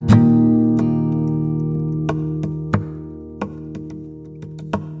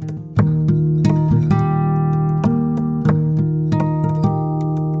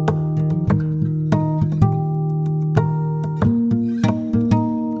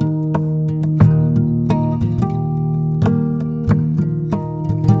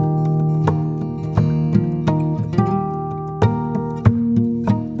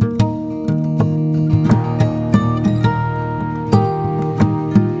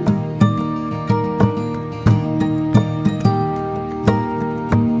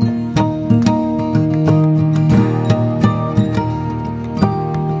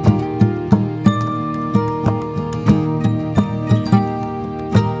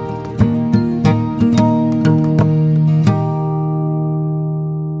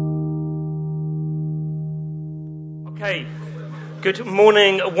Good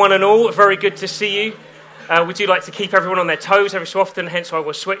morning, one and all. Very good to see you. We do like to keep everyone on their toes every so often, hence why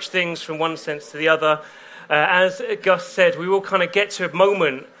we'll switch things from one sense to the other. As Gus said, we will kind of get to a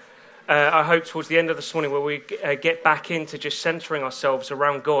moment, I hope, towards the end of this morning where we get back into just centering ourselves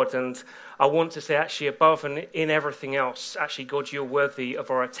around God. And I want to say, actually, above and in everything else, actually, God, you're worthy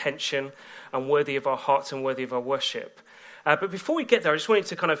of our attention and worthy of our hearts and worthy of our worship. But before we get there, I just wanted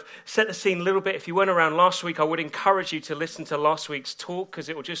to kind of set the scene a little bit. If you weren't around last week, I would encourage you to listen to last week's talk because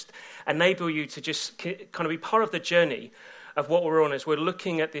it will just enable you to just kind of be part of the journey of what we're on as we're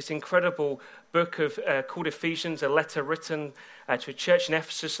looking at this incredible book of called Ephesians, a letter written to a church in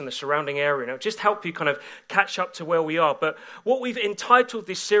Ephesus and the surrounding area. And it'll just help you kind of catch up to where we are. But what we've entitled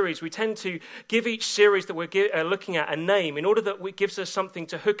this series, we tend to give each series that we're looking at a name in order that it gives us something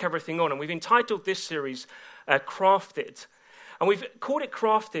to hook everything on. And we've entitled this series Crafted. And we've called it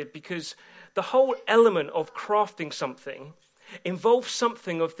Crafted because the whole element of crafting something involves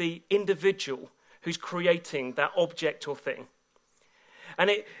something of the individual who's creating that object or thing. And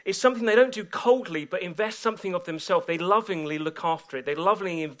it is something they don't do coldly, but invest something of themselves. They lovingly look after it. They're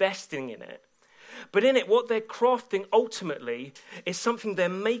lovingly investing in it. But in it, what they're crafting ultimately is something they're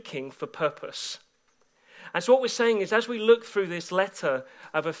making for purpose. And so what we're saying is, as we look through this letter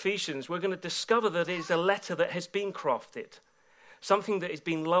of Ephesians, we're going to discover that it is a letter that has been crafted, something that has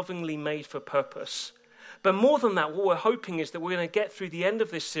been lovingly made for purpose. But more than that, what we're hoping is that we're going to get through the end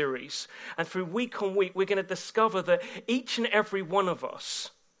of this series, and through week on week, we're going to discover that each and every one of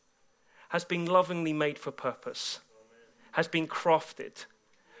us has been lovingly made for purpose, has been crafted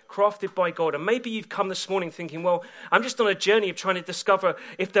by God. And maybe you've come this morning thinking, well, I'm just on a journey of trying to discover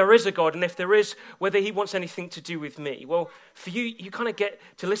if there is a God, and if there is, whether he wants anything to do with me. Well, for you, you kind of get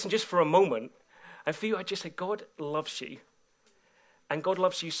to listen just for a moment. And for you, I just say, God loves you. And God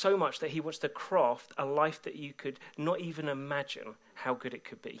loves you so much that he wants to craft a life that you could not even imagine how good it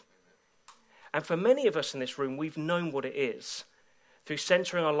could be. And for many of us in this room, we've known what it is, through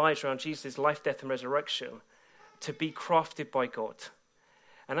centering our lives around Jesus' life, death, and resurrection, to be crafted by God.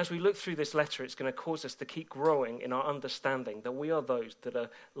 And as we look through this letter, it's going to cause us to keep growing in our understanding that we are those that are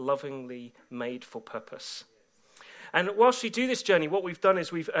lovingly made for purpose. And whilst we do this journey, what we've done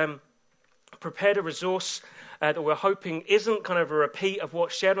is we've prepared a resource that we're hoping isn't kind of a repeat of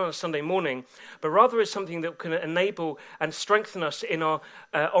what's shared on a Sunday morning, but rather is something that can enable and strengthen us in our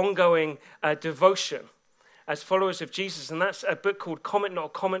ongoing devotion as followers of Jesus, and that's a book called Comment Not a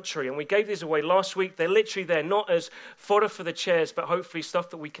Commentary, and we gave these away last week. They're literally there not as fodder for the chairs, but hopefully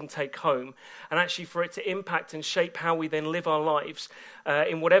stuff that we can take home, and actually for it to impact and shape how we then live our lives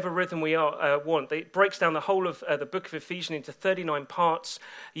in whatever rhythm we want. It breaks down the whole of the book of Ephesians into 39 parts,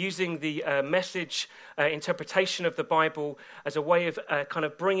 using the message interpretation of the Bible as a way of kind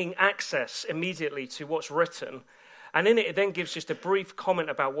of bringing access immediately to what's written. And in it, it then gives just a brief comment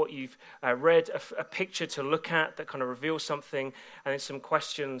about what you've read, a picture to look at that kind of reveals something, and then some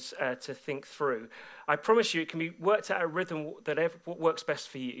questions to think through. I promise you it can be worked at a rhythm that works best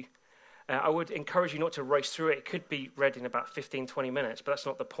for you. I would encourage you not to race through it. It could be read in about 15, 20 minutes, but that's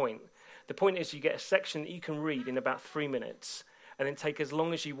not the point. The point is you get a section that you can read in about 3 minutes, and then take as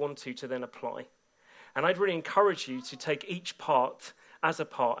long as you want to then apply. And I'd really encourage you to take each part as a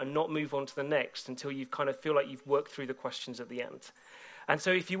part and not move on to the next until you kind of feel like you've worked through the questions at the end. And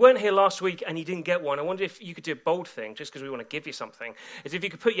so if you weren't here last week and you didn't get one, I wonder if you could do a bold thing, just because we want to give you something, is if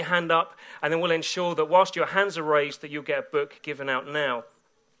you could put your hand up, and then we'll ensure that whilst your hands are raised that you'll get a book given out now.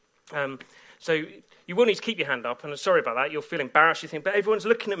 So you will need to keep your hand up, and I'm sorry about that. You'll feel embarrassed. You think, but everyone's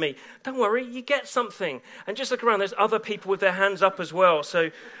looking at me. Don't worry, you get something. And just look around. There's other people with their hands up as well,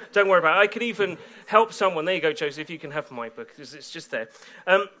 so don't worry about it. I could even help someone. There you go, Joseph. You can have my book, because it's just there.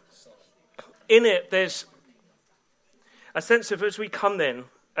 In it, there's a sense of, as we come then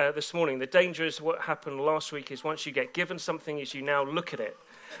this morning, the danger is what happened last week is once you get given something is you now look at it.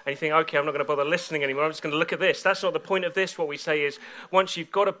 And you think, okay, I'm not going to bother listening anymore. I'm just going to look at this. That's not the point of this. What we say is, once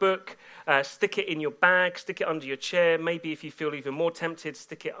you've got a book, stick it in your bag, stick it under your chair. Maybe if you feel even more tempted,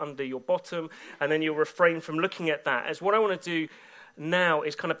 stick it under your bottom. And then you'll refrain from looking at that. As what I want to do now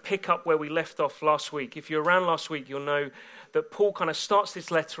is kind of pick up where we left off last week. If you're around last week, you'll know that Paul kind of starts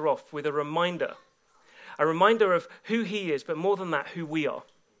this letter off with a reminder of who he is, but more than that, who we are.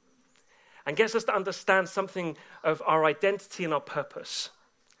 And gets us to understand something of our identity and our purpose.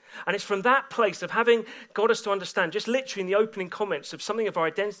 And it's from that place of having got us to understand, just literally in the opening comments of something of our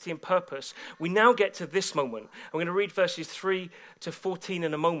identity and purpose, we now get to this moment. I'm going to read verses 3 to 14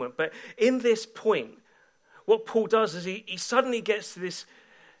 in a moment. But in this point, what Paul does is he suddenly gets to this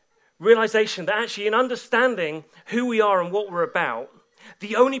realization that actually in understanding who we are and what we're about,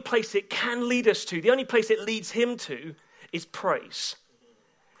 the only place it can lead us to, the only place it leads him to, is praise.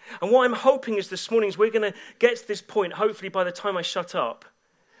 And what I'm hoping is this morning is we're going to get to this point, hopefully by the time I shut up,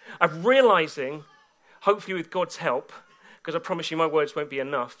 of realizing, hopefully with God's help, because I promise you my words won't be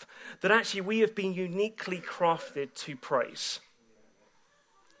enough, that actually we have been uniquely crafted to praise.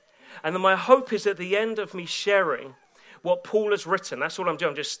 And then my hope is at the end of me sharing what Paul has written, that's all I'm doing,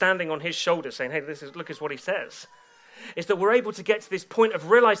 I'm just standing on his shoulders saying, hey, look at what he says, is that we're able to get to this point of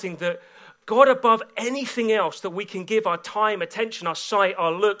realizing that God, above anything else that we can give our time, attention, our sight,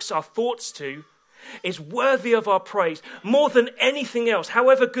 our looks, our thoughts to, is worthy of our praise more than anything else,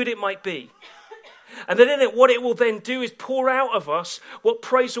 however good it might be. And then in it, what it will then do is pour out of us what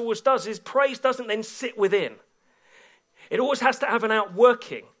praise always does, is praise doesn't then sit within. It always has to have an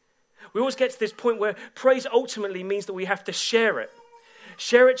outworking. We always get to this point where praise ultimately means that we have to share it.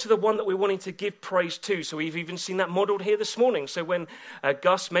 Share it to the one that we're wanting to give praise to. So we've even seen that modeled here this morning. So when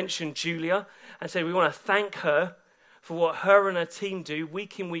Gus mentioned Julia and said we want to thank her for what her and her team do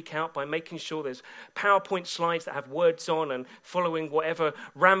week in, week out by making sure there's PowerPoint slides that have words on and following whatever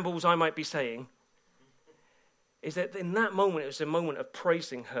rambles I might be saying, is that in that moment, it was a moment of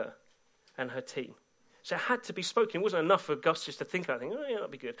praising her and her team. So it had to be spoken. It wasn't enough for Gus just to think about it, oh yeah, that'd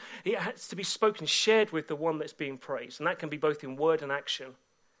be good. It had to be spoken, shared with the one that's being praised. And that can be both in word and action.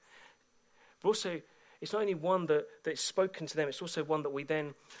 But also, it's not only one that's spoken to them, it's also one that we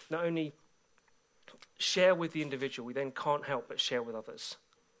then not only share with the individual, we then can't help but share with others.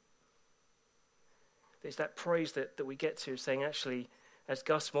 There's that praise that we get to saying, actually, as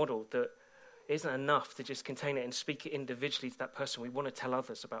Gus modeled, that it isn't enough to just contain it and speak it individually to that person. We want to tell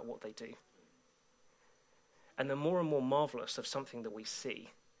others about what they do. And the more and more marvelous of something that we see,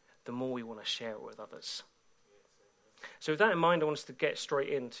 the more we want to share it with others. So with that in mind, I want us to get straight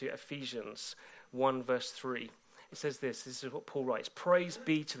into Ephesians 1 verse 3. It says this is what Paul writes. Praise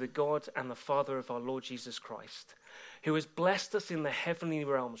be to the God and the Father of our Lord Jesus Christ, who has blessed us in the heavenly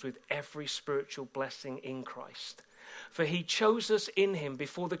realms with every spiritual blessing in Christ. For he chose us in him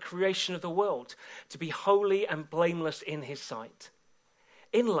before the creation of the world to be holy and blameless in his sight.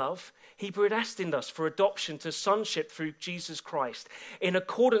 In love, he predestined us for adoption to sonship through Jesus Christ, in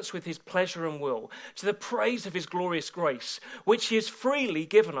accordance with his pleasure and will, to the praise of his glorious grace, which he has freely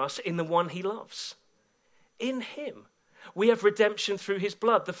given us in the one he loves. In him, we have redemption through his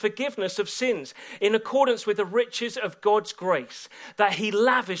blood, the forgiveness of sins, in accordance with the riches of God's grace, that he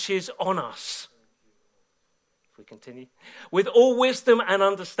lavishes on us. We continue. With all wisdom and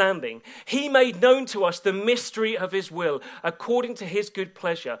understanding, he made known to us the mystery of his will, according to his good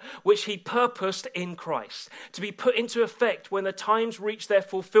pleasure, which he purposed in Christ, to be put into effect when the times reach their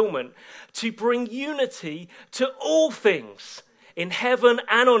fulfillment, to bring unity to all things in heaven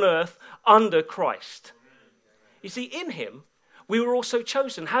and on earth under Christ. You see, in him, we were also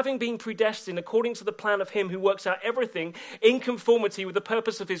chosen, having been predestined according to the plan of him who works out everything in conformity with the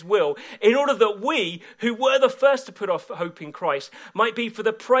purpose of his will, in order that we, who were the first to put our hope in Christ, might be for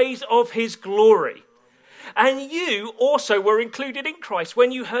the praise of his glory. And you also were included in Christ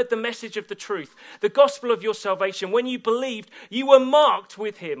when you heard the message of the truth, the gospel of your salvation. When you believed, you were marked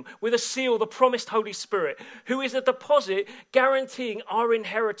with him, with a seal, the promised Holy Spirit, who is a deposit guaranteeing our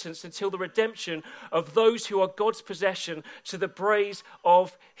inheritance until the redemption of those who are God's possession, to the praise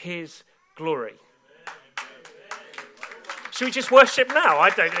of his glory. Should we just worship now?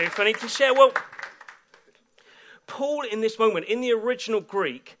 I don't know if I need to share. Well, Paul in this moment, in the original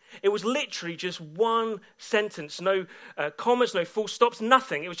Greek, it was literally just one sentence, no commas, no full stops,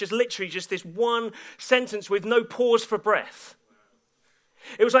 nothing. It was just literally just this one sentence with no pause for breath.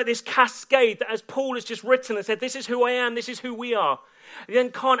 It was like this cascade that as Paul has just written and said, this is who I am, this is who we are. He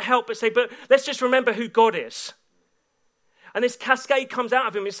then can't help but say, but let's just remember who God is. And this cascade comes out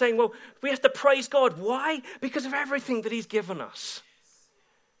of him. He's saying, well, we have to praise God. Why? Because of everything that he's given us.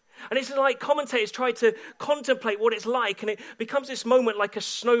 And it's like commentators try to contemplate what it's like, and it becomes this moment like a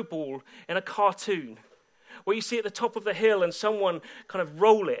snowball in a cartoon, where you see at the top of the hill and someone kind of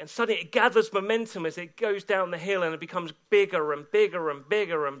roll it, and suddenly it gathers momentum as it goes down the hill, and it becomes bigger and bigger and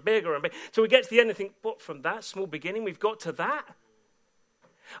bigger and bigger and bigger. So we get to the end and think, what, from that small beginning we've got to that?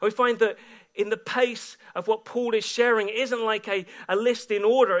 And we find that in the pace of what Paul is sharing, it isn't like a list in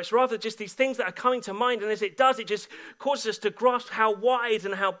order. It's rather just these things that are coming to mind. And as it does, it just causes us to grasp how wide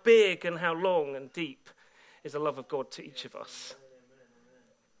and how big and how long and deep is the love of God to each of us.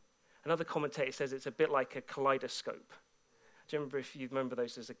 Another commentator says it's a bit like a kaleidoscope. Do you remember, if you remember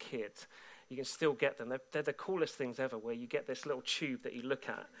those as a kid? You can still get them. They're the coolest things ever, where you get this little tube that you look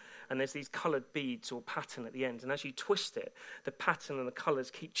at, and there's these coloured beads or pattern at the end. And as you twist it, the pattern and the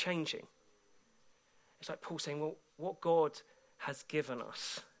colours keep changing. It's like Paul saying, well, what God has given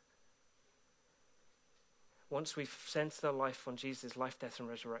us, once we've centered our life on Jesus' life, death, and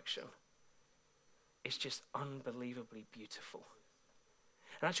resurrection, it's just unbelievably beautiful.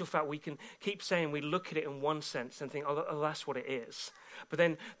 In actual fact, we can keep saying we look at it in one sense and think, oh, that's what it is. But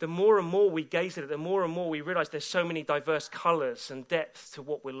then the more and more we gaze at it, the more and more we realize there's so many diverse colors and depths to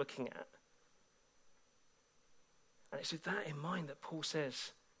what we're looking at. And it's with that in mind that Paul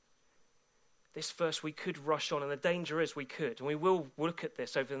says, this verse we could rush on, and the danger is we could. And we will look at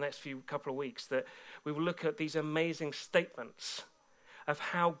this over the next couple of weeks, that we will look at these amazing statements of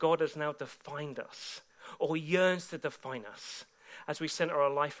how God has now defined us, or yearns to define us, as we center our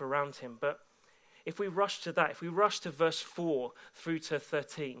life around him. But if we rush to that, if we rush to verse 4 through to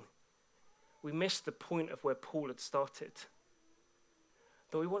 13, we miss the point of where Paul had started.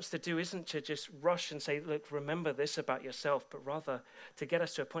 But what he wants to do isn't to just rush and say, look, remember this about yourself, but rather to get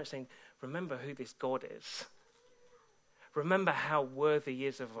us to a point saying, remember who this God is. Remember how worthy he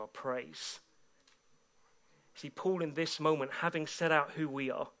is of our praise. See, Paul in this moment, having set out who we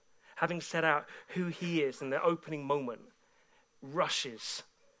are, having set out who he is in the opening moment, rushes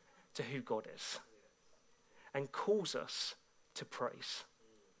to who God is and calls us to praise.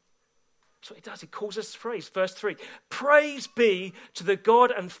 So he does, he calls us to praise. Verse 3, praise be to the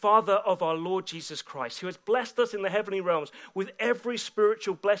God and Father of our Lord Jesus Christ, who has blessed us in the heavenly realms with every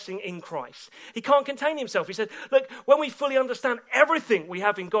spiritual blessing in Christ. He can't contain himself. He said, look, when we fully understand everything we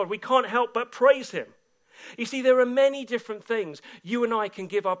have in God, we can't help but praise him. You see, there are many different things you and I can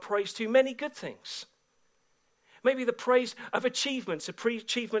give our praise to, many good things. Maybe the praise of achievements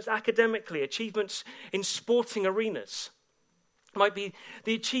academically, achievements in sporting arenas. Might be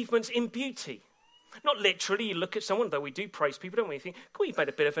the achievements in beauty. Not literally, you look at someone, though we do praise people, don't we? You think, cool, you've made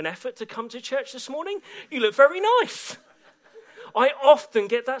a bit of an effort to come to church this morning. You look very nice. I often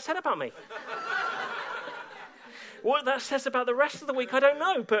get that said about me. What that says about the rest of the week, I don't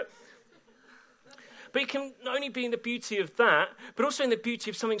know, but it can not only be in the beauty of that, but also in the beauty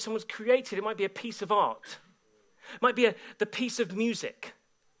of something someone's created. It might be a piece of art. It might be the piece of music.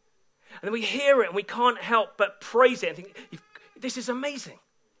 And then we hear it and we can't help but praise it and think, this is amazing.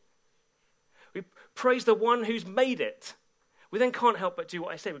 We praise the one who's made it. We then can't help but do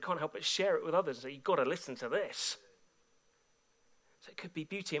what I say. We can't help but share it with others and say, you've got to listen to this. So it could be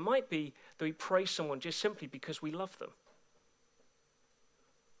beauty. It might be that we praise someone just simply because we love them.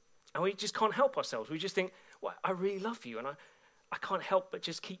 And we just can't help ourselves. We just think, well, I really love you, and I can't help but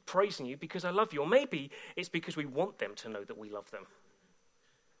just keep praising you because I love you. Or maybe it's because we want them to know that we love them.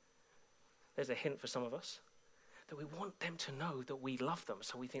 There's a hint for some of us, that we want them to know that we love them,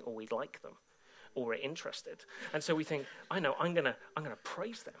 so we think, oh, we like them, or we're interested. And so we think, I know, I'm gonna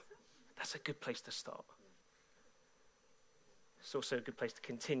praise them. That's a good place to start. It's also a good place to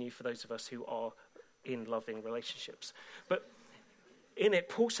continue for those of us who are in loving relationships. But in it,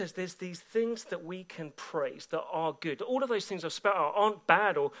 Paul says there's these things that we can praise that are good. All of those things I've spelled out aren't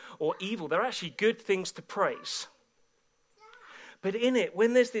bad or evil. They're actually good things to praise. But in it,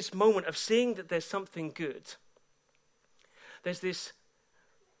 when there's this moment of seeing that there's something good, there's this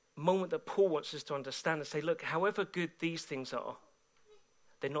moment that Paul wants us to understand and say, look, however good these things are,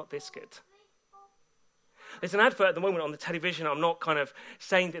 they're not this good. There's an advert at the moment on the television. I'm not kind of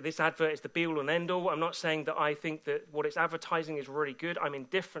saying that this advert is the be-all and end-all. I'm not saying that I think that what it's advertising is really good. I'm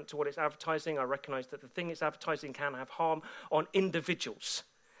indifferent to what it's advertising. I recognize that the thing it's advertising can have harm on individuals.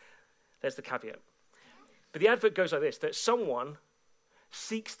 There's the caveat. But the advert goes like this, that someone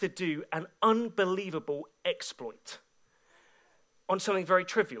seeks to do an unbelievable exploit on something very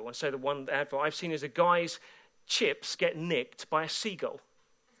trivial. And so the one advert I've seen is a guy's chips get nicked by a seagull.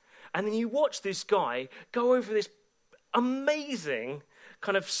 And then you watch this guy go over this amazing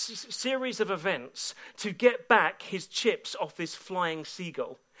kind of series of events to get back his chips off this flying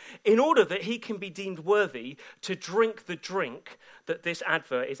seagull in order that he can be deemed worthy to drink the drink that this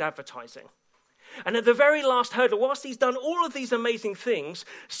advert is advertising. And at the very last hurdle, whilst he's done all of these amazing things,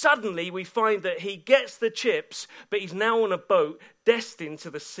 suddenly we find that he gets the chips, but he's now on a boat destined to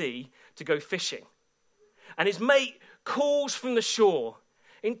the sea to go fishing. And his mate calls from the shore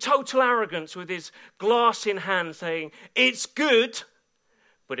in total arrogance with his glass in hand saying, it's good,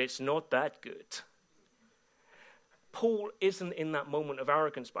 but it's not that good. Paul isn't in that moment of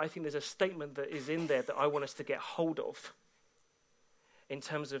arrogance, but I think there's a statement that is in there that I want us to get hold of in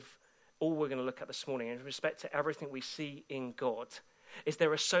terms of all we're going to look at this morning in respect to everything we see in God. Is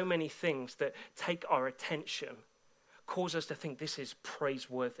there are so many things that take our attention, cause us to think this is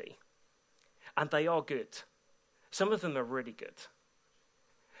praiseworthy. And they are good. Some of them are really good.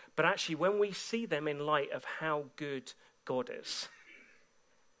 But actually, when we see them in light of how good God is,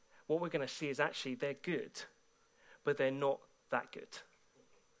 what we're going to see is actually they're good, but they're not that good.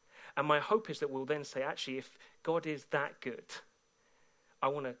 And my hope is that we'll then say, actually, if God is that good, I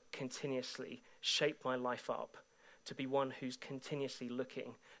want to continuously shape my life up to be one who's continuously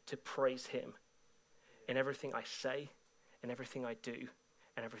looking to praise him in everything I say, in everything I do,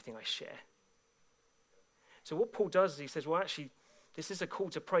 and everything I share. So what Paul does is he says, well, actually, this is a call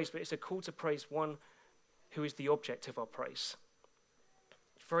to praise, but it's a call to praise one who is the object of our praise.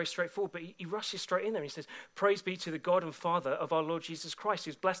 It's very straightforward, but he rushes straight in there. He says, praise be to the God and Father of our Lord Jesus Christ,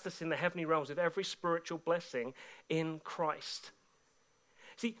 who's blessed us in the heavenly realms with every spiritual blessing in Christ.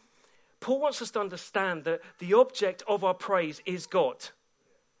 See, Paul wants us to understand that the object of our praise is God.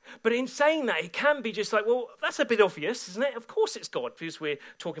 But in saying that, it can be just like, well, that's a bit obvious, isn't it? Of course it's God, because we're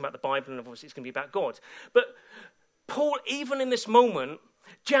talking about the Bible, and obviously it's going to be about God. But Paul, even in this moment,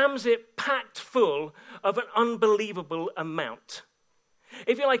 jams it packed full of an unbelievable amount.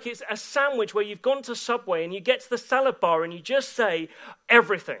 If you like, it's a sandwich where you've gone to Subway and you get to the salad bar and you just say,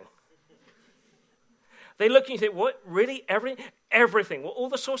 everything. They look and you think, what, really, everything? Everything. Well, all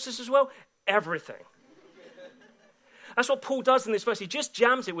the sauces as well? Everything. That's what Paul does in this verse. He just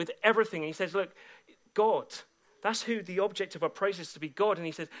jams it with everything. And he says, look, God, that's who the object of our praise is, to be God. And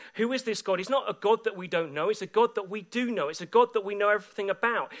he says, who is this God? He's not a God that we don't know. It's a God that we do know. It's a God that we know everything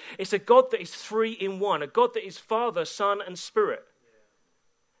about. It's a God that is three in one, a God that is Father, Son, and Spirit.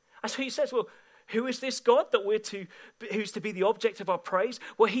 That's who he says, well, who is this God that who's to be the object of our praise?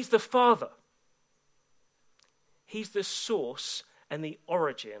 Well, he's the Father. He's the source and the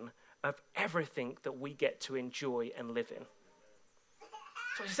origin of everything that we get to enjoy and live in.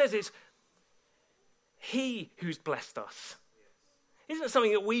 So what he says is, he who's blessed us. Isn't it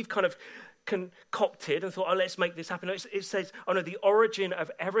something that we've kind of concocted and thought, oh, let's make this happen? No, it says, oh no, the origin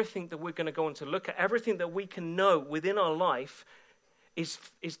of everything that we're going to go on to look at, everything that we can know within our life is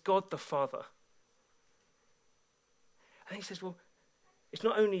God the Father. And he says, well, it's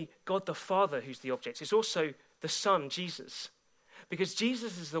not only God the Father who's the object, it's also the Son, Jesus. Because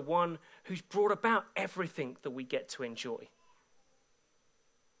Jesus is the one who's brought about everything that we get to enjoy.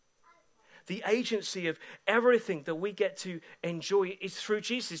 The agency of everything that we get to enjoy is through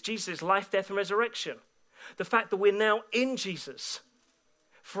Jesus. Jesus' life, death, and resurrection. The fact that we're now in Jesus,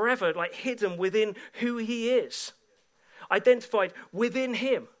 forever, like hidden within who he is. Identified within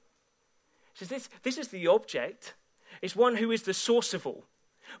him. He says this is the object. It's one who is the source of all.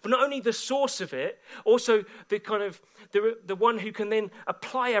 But not only the source of it, also the kind of the one who can then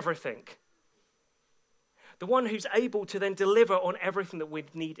apply everything. The one who's able to then deliver on everything that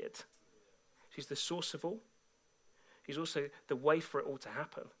we've needed. He's the source of all. He's also the way for it all to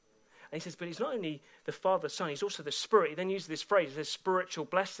happen. And he says, but he's not only the Father, Son, he's also the Spirit. He then uses this phrase, there's spiritual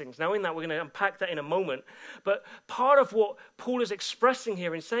blessings. Now in that, we're going to unpack that in a moment. But part of what Paul is expressing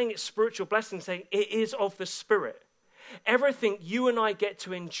here in saying it's spiritual blessings, saying it is of the Spirit. Everything you and I get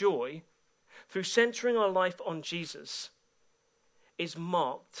to enjoy through centering our life on Jesus is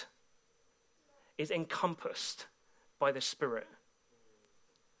marked, is encompassed by the Spirit,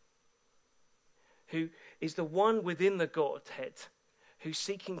 who is the one within the Godhead who's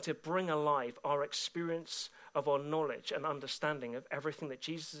seeking to bring alive our experience of our knowledge and understanding of everything that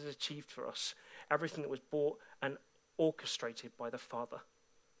Jesus has achieved for us, everything that was bought and orchestrated by the Father.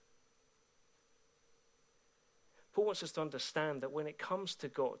 Paul wants us to understand that when it comes to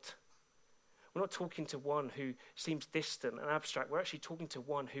God, we're not talking to one who seems distant and abstract. We're actually talking to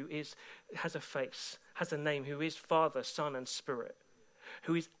one who has a face, has a name, who is Father, Son, and Spirit,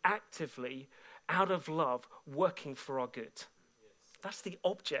 who is actively, out of love, working for our good. That's the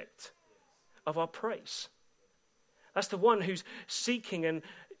object of our praise. That's the one who's seeking and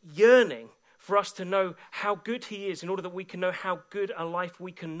yearning for us to know how good he is in order that we can know how good a life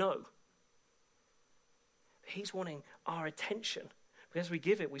we can know. He's wanting our attention. Because as we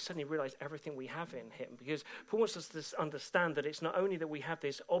give it, we suddenly realize everything we have in him. Because Paul wants us to understand that it's not only that we have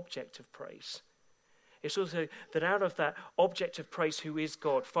this object of praise, it's also that out of that object of praise, who is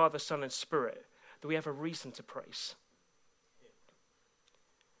God, Father, Son, and Spirit, that we have a reason to praise.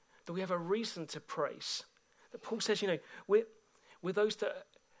 That we have a reason to praise. That Paul says, we're those that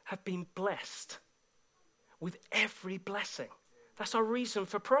have been blessed with every blessing. That's our reason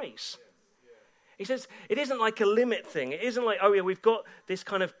for praise. He says, it isn't like a limit thing. It isn't like, oh yeah, we've got this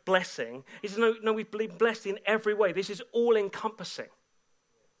kind of blessing. He says, no, we've been blessed in every way. This is all encompassing.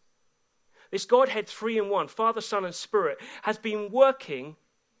 This Godhead 3 in 1, Father, Son, and Spirit, has been working,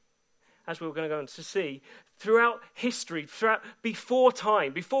 as we were going to go on to see, throughout history, before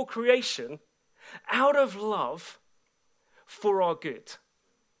time, before creation, out of love for our good.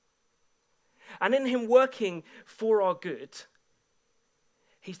 And in him working for our good,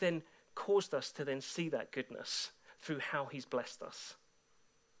 he's then caused us to then see that goodness through how he's blessed us.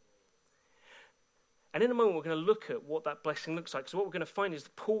 And in a moment, we're going to look at what that blessing looks like. So what we're going to find is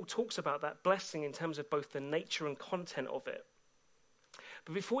that Paul talks about that blessing in terms of both the nature and content of it.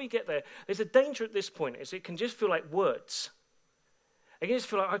 But before you get there, there's a danger at this point, is it can just feel like words. It can just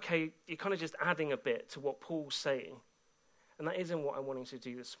feel like, okay, you're kind of just adding a bit to what Paul's saying. And that isn't what I'm wanting to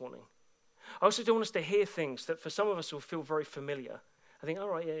do this morning. I also don't want us to hear things that for some of us will feel very familiar. I think, all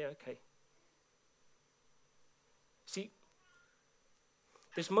right, yeah, okay. See,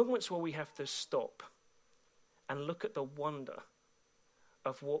 there's moments where we have to stop and look at the wonder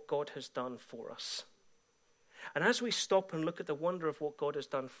of what God has done for us. And as we stop and look at the wonder of what God has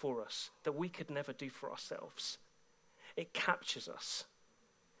done for us, that we could never do for ourselves, it captures us.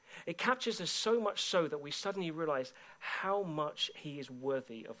 It captures us so much so that we suddenly realize how much he is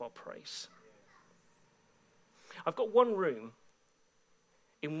worthy of our praise. I've got one room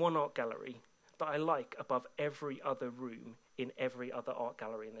in one art gallery that I like above every other room in every other art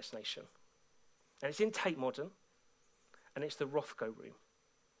gallery in this nation. And it's in Tate Modern, and it's the Rothko room.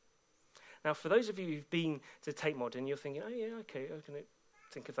 Now, for those of you who've been to Tate Modern, you're thinking, oh yeah, okay, I can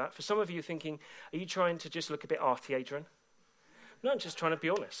think of that. For some of you, you're thinking, are you trying to just look a bit arty, Adrian? No, I'm just trying to be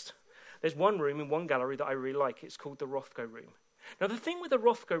honest. There's one room in one gallery that I really like. It's called the Rothko room. Now, the thing with the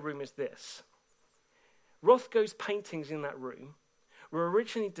Rothko room is this. Rothko's paintings in that room were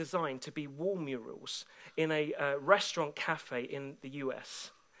originally designed to be wall murals in a restaurant cafe in the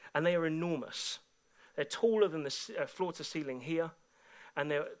US. And they are enormous. They're taller than the floor to ceiling here.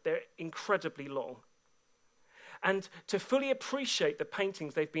 And they're incredibly long. And to fully appreciate the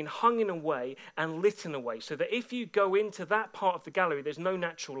paintings, they've been hung in a way and lit in a way so that if you go into that part of the gallery, there's no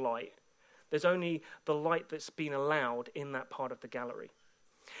natural light. There's only the light that's been allowed in that part of the gallery.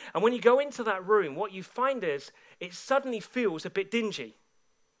 And when you go into that room, what you find is it suddenly feels a bit dingy.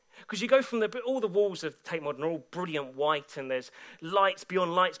 Because you go from all the walls of Tate Modern are all brilliant white, and there's lights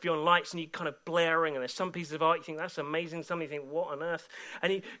beyond lights beyond lights, and you're kind of blaring, and there's some pieces of art you think, that's amazing, some you think, what on earth?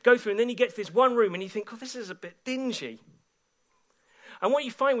 And you go through, and then you get to this one room, and you think, oh, this is a bit dingy. And what you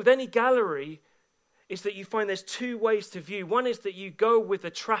find with any gallery is that you find there's two ways to view. One is that you go with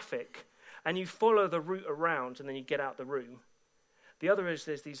the traffic, and you follow the route around, and then you get out the room. The other is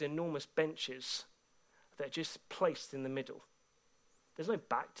there's these enormous benches that are just placed in the middle. There's no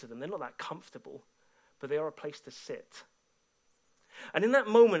back to them. They're not that comfortable, but they are a place to sit. And in that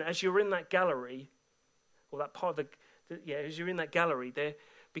moment, as you're in that gallery, or that part of as you're in that gallery, there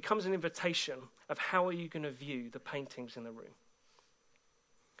becomes an invitation of how are you going to view the paintings in the room.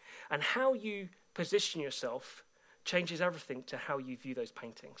 And how you position yourself changes everything to how you view those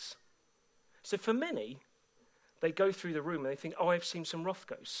paintings. So for many, they go through the room and they think, oh, I've seen some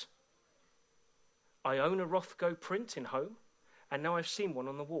Rothkos. I own a Rothko print in home. And now I've seen one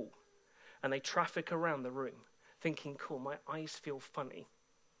on the wall. And they traffic around the room, thinking, cool, my eyes feel funny.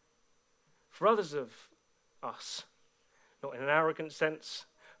 For others of us, not in an arrogant sense,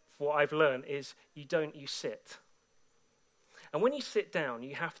 what I've learned is you sit. And when you sit down,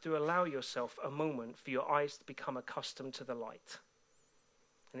 you have to allow yourself a moment for your eyes to become accustomed to the light.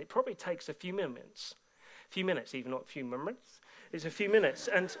 And it probably takes a few minutes, even not a few moments, it's a few minutes.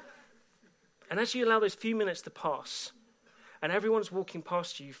 And as you allow those few minutes to pass, and everyone's walking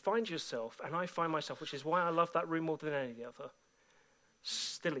past you, you find yourself, and I find myself, which is why I love that room more than any other,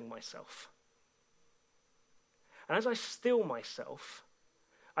 stilling myself. And as I still myself,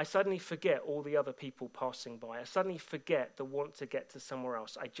 I suddenly forget all the other people passing by. I suddenly forget the want to get to somewhere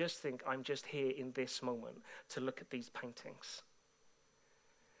else. I just think I'm just here in this moment to look at these paintings.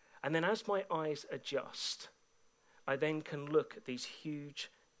 And then as my eyes adjust, I then can look at these huge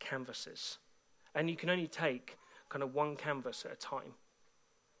canvases. And you can only take kind of one canvas at a time.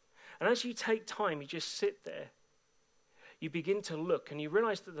 And as you take time, you just sit there, you begin to look, and you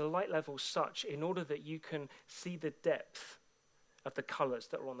realize that the light level's such in order that you can see the depth of the colors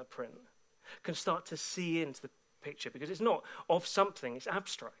that are on the print, can start to see into the picture, because it's not of something, it's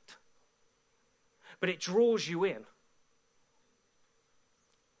abstract. But it draws you in.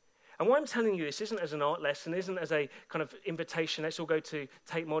 And why I'm telling you this isn't as an art lesson, isn't as a kind of invitation, let's all go to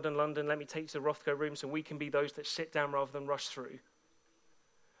Tate Modern London, let me take you to the Rothko room so we can be those that sit down rather than rush through.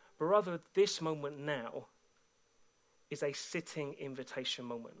 But rather, this moment now is a sitting invitation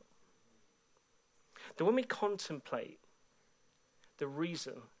moment. That when we contemplate the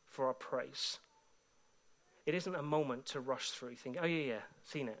reason for our praise, it isn't a moment to rush through, think, oh yeah,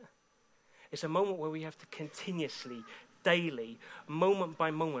 seen it. It's a moment where we have to continuously, daily, moment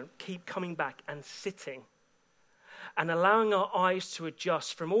by moment, keep coming back and sitting and allowing our eyes to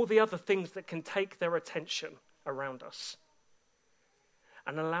adjust from all the other things that can take their attention around us,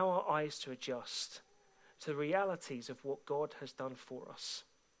 and allow our eyes to adjust to the realities of what God has done for us.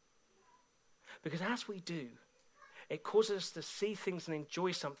 Because as we do, it causes us to see things and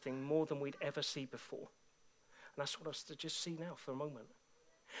enjoy something more than we'd ever see before. And that's what us to just see now for a moment.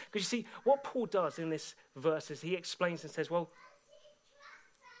 Because you see, what Paul does in this verse is he explains and says, well,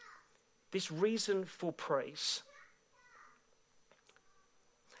 this reason for praise.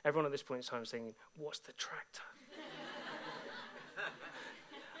 Everyone at this point in time is saying, what's the tractor?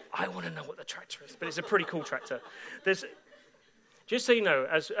 I want to know what the tractor is, but it's a pretty cool tractor. Just so you know,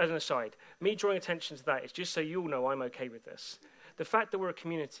 as an aside, me drawing attention to that is just so you all know I'm okay with this. The fact that we're a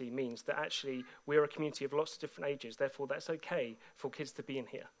community means that actually we're a community of lots of different ages, therefore that's okay for kids to be in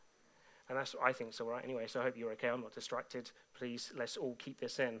here. And that's what I think is all right anyway, so I hope you're okay. I'm not distracted. Please, let's all keep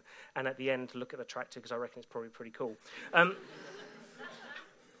this in. And at the end, look at the tractor, because I reckon it's probably pretty cool.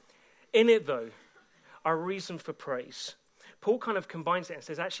 In it, though, our reason for praise. Paul kind of combines it and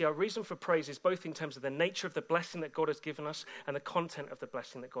says, actually, our reason for praise is both in terms of the nature of the blessing that God has given us and the content of the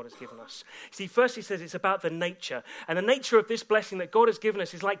blessing that God has given us. See, first he says it's about the nature. And the nature of this blessing that God has given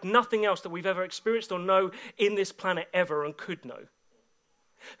us is like nothing else that we've ever experienced or know in this planet ever and could know.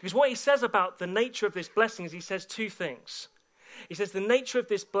 Because what he says about the nature of this blessing is he says two things. He says the nature of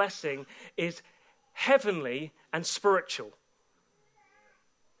this blessing is heavenly and spiritual.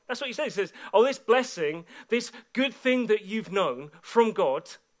 That's what he says. He says, oh, this blessing, this good thing that you've known from God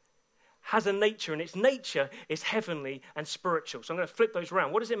has a nature, and its nature is heavenly and spiritual. So I'm going to flip those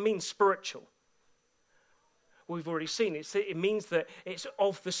around. What does it mean, spiritual? Well, we've already seen it. It means that it's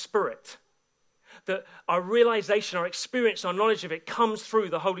of the Spirit. That our realization, our experience, our knowledge of it comes through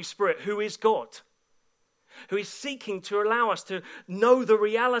the Holy Spirit, who is God, who is seeking to allow us to know the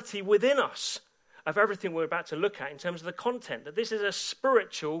reality within us of everything we're about to look at in terms of the content, that this is a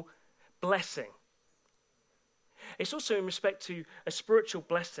spiritual blessing. It's also in respect to a spiritual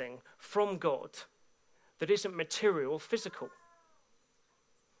blessing from God that isn't material or physical.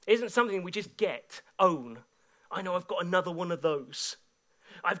 It isn't something we just get, own. I know I've got another one of those.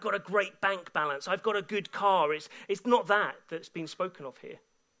 I've got a great bank balance. I've got a good car. It's not that that's been spoken of here.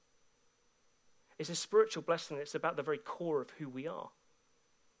 It's a spiritual blessing that's about the very core of who we are.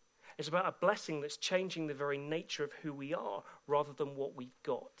 It's about a blessing that's changing the very nature of who we are rather than what we've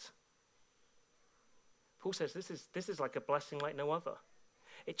got. Paul says this is like a blessing like no other.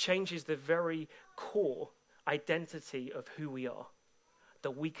 It changes the very core identity of who we are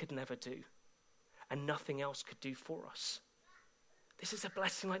that we could never do and nothing else could do for us. This is a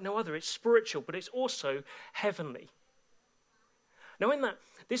blessing like no other. It's spiritual, but it's also heavenly. Now in that,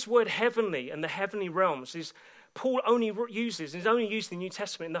 this word heavenly and the heavenly realms is Paul only uses, and is only used in the New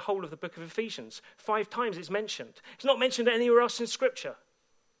Testament in the whole of the book of Ephesians. 5 times it's mentioned. It's not mentioned anywhere else in Scripture.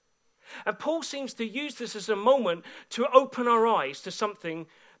 And Paul seems to use this as a moment to open our eyes to something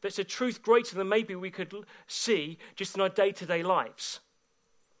that's a truth greater than maybe we could see just in our day-to-day lives.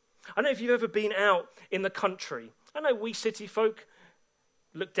 I don't know if you've ever been out in the country. I know we city folk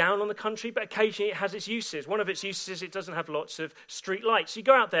look down on the country, but occasionally it has its uses. One of its uses is it doesn't have lots of street lights. You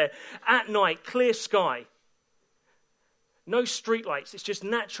go out there at night, clear sky. No street lights, it's just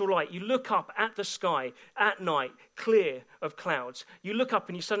natural light. You look up at the sky at night, clear of clouds. You look up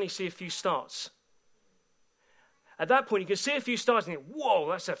and you suddenly see a few stars. At that point, you can see a few stars and think, whoa,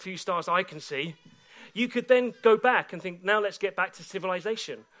 that's a few stars I can see. You could then go back and think, now let's get back to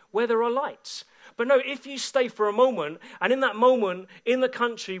civilization, where there are lights. But no, if you stay for a moment, and in that moment, in the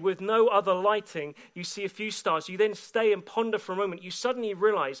country with no other lighting, you see a few stars, you then stay and ponder for a moment, you suddenly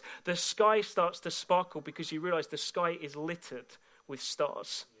realize the sky starts to sparkle because you realize the sky is littered with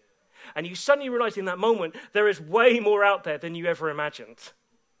stars. And you suddenly realize in that moment, there is way more out there than you ever imagined.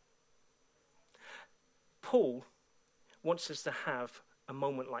 Paul wants us to have a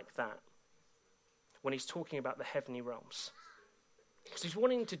moment like that when he's talking about the heavenly realms. Because he's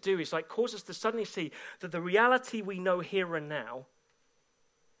wanting to do is like cause us to suddenly see that the reality we know here and now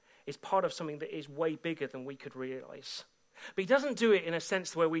is part of something that is way bigger than we could realize. But he doesn't do it in a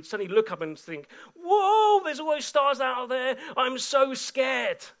sense where we suddenly look up and think, whoa, there's all those stars out there, I'm so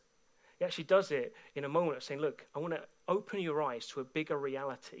scared. He actually does it in a moment of saying, look, I want to open your eyes to a bigger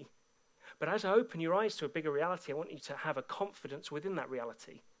reality. But as I open your eyes to a bigger reality, I want you to have a confidence within that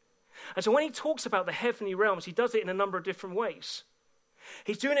reality. And so when he talks about the heavenly realms, he does it in a number of different ways.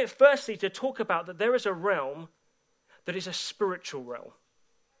 He's doing it firstly to talk about that there is a realm that is a spiritual realm.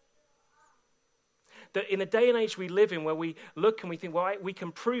 That in a day and age we live in where we look and we think, well, we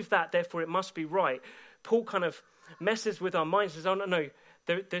can prove that, therefore it must be right. Paul kind of messes with our minds and says, oh, no,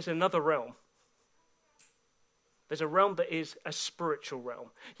 there's another realm. There's a realm that is a spiritual realm.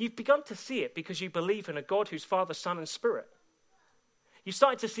 You've begun to see it because you believe in a God who's Father, Son, and Spirit. You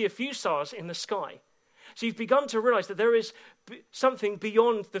started to see a few stars in the sky. So you've begun to realize that there is something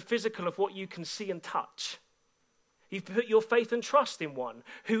beyond the physical of what you can see and touch. You've put your faith and trust in one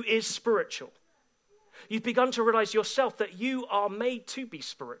who is spiritual. You've begun to realize yourself that you are made to be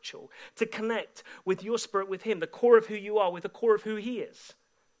spiritual, to connect with your spirit with him, the core of who you are with the core of who he is.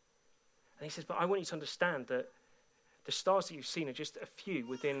 And he says, but I want you to understand that the stars that you've seen are just a few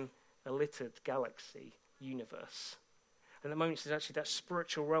within a littered galaxy universe. And the moment he says, actually, that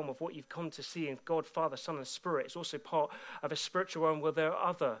spiritual realm of what you've come to see in God, Father, Son, and Spirit is also part of a spiritual realm where there are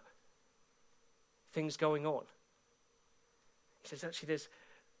other things going on. He says, actually,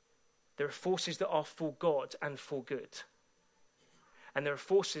 there are forces that are for God and for good. And there are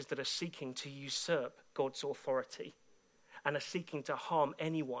forces that are seeking to usurp God's authority and are seeking to harm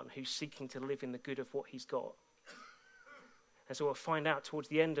anyone who's seeking to live in the good of what he's got. And so we'll find out towards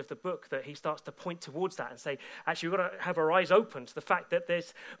the end of the book that he starts to point towards that and say, actually, we've got to have our eyes open to the fact that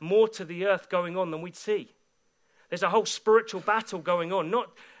there's more to the earth going on than we'd see. There's a whole spiritual battle going on,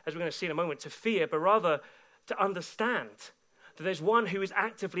 not, as we're going to see in a moment, to fear, but rather to understand that there's one who is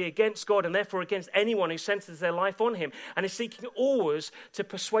actively against God and therefore against anyone who centers their life on him and is seeking always to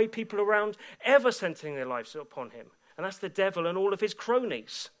persuade people around ever centering their lives upon him. And that's the devil and all of his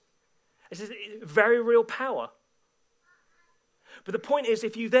cronies. This is very real power. But the point is,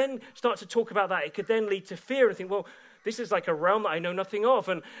 if you then start to talk about that, it could then lead to fear and think, well, this is like a realm that I know nothing of.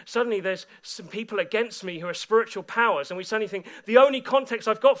 And suddenly there's some people against me who are spiritual powers. And we suddenly think, the only context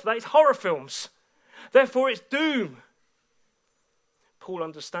I've got for that is horror films. Therefore, it's doom. Paul,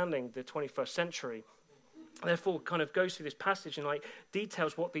 understanding the 21st century, therefore kind of goes through this passage and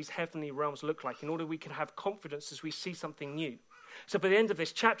details what these heavenly realms look like in order we can have confidence as we see something new. So by the end of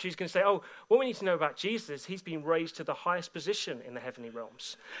this chapter, he's going to say, what we need to know about Jesus is he's been raised to the highest position in the heavenly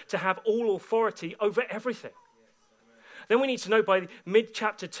realms, to have all authority over everything. Then we need to know by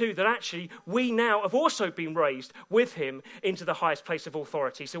mid-chapter 2 that actually we now have also been raised with him into the highest place of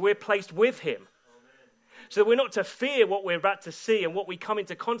authority. So we're placed with him. So that we're not to fear what we're about to see and what we come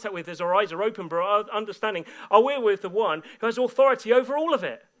into contact with as our eyes are open, but our understanding, we're with the one who has authority over all of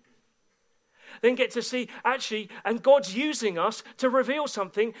it. Then get to see, actually, and God's using us to reveal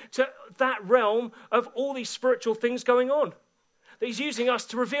something to that realm of all these spiritual things going on. That he's using us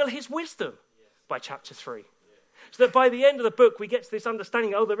to reveal his wisdom by chapter 3. So that by the end of the book, we get to this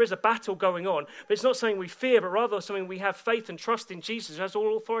understanding, there is a battle going on, but it's not something we fear, but rather something we have faith and trust in Jesus who has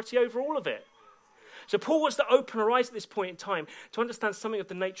all authority over all of it. So Paul wants to open our eyes at this point in time to understand something of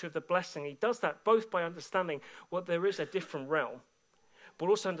the nature of the blessing. He does that both by understanding what there is a different realm, but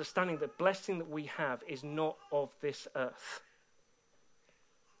also understanding that blessing that we have is not of this earth.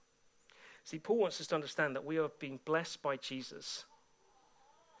 See, Paul wants us to understand that we are being blessed by Jesus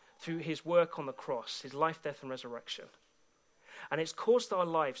through his work on the cross, his life, death, and resurrection. And it's caused our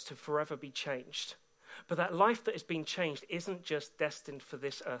lives to forever be changed. But that life that has been changed isn't just destined for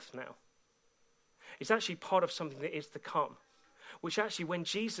this earth now. It's actually part of something that is to come, which actually when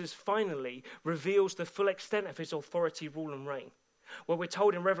Jesus finally reveals the full extent of his authority, rule, and reign, where we're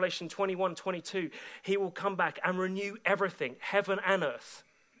told in Revelation 21:22, he will come back and renew everything, heaven and earth.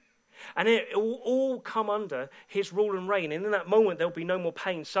 And it will all come under his rule and reign. And in that moment, there'll be no more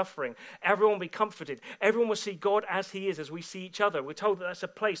pain, suffering. Everyone will be comforted. Everyone will see God as he is, as we see each other. We're told that that's a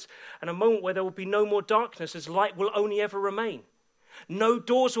place and a moment where there will be no more darkness, as light will only ever remain. No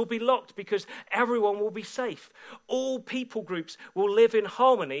doors will be locked because everyone will be safe. All people groups will live in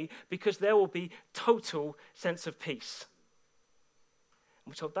harmony because there will be total sense of peace.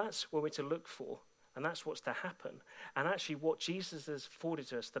 And we're told that's what we're to look for, and that's what's to happen. And actually what Jesus has afforded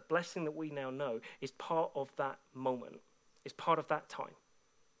to us, the blessing that we now know, is part of that moment, is part of that time.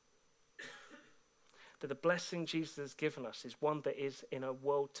 That the blessing Jesus has given us is one that is in a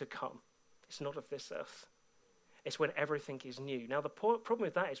world to come. It's not of this earth. It's when everything is new. Now, the problem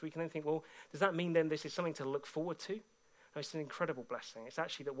with that is we can then think, well, does that mean then this is something to look forward to? No, it's an incredible blessing. It's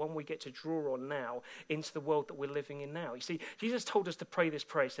actually the one we get to draw on now into the world that we're living in now. You see, Jesus told us to pray this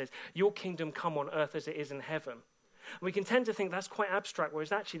prayer. He says, your kingdom come on earth as it is in heaven. And we can tend to think that's quite abstract,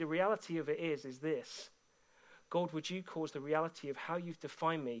 whereas actually the reality of it is this. God, would you cause the reality of how you've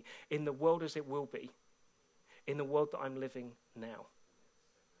defined me in the world as it will be, in the world that I'm living now?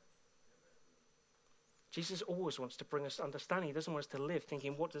 Jesus always wants to bring us understanding. He doesn't want us to live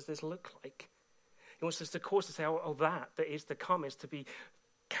thinking, what does this look like? He wants us to cause to say, that is to come is to be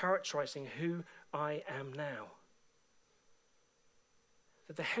characterizing who I am now.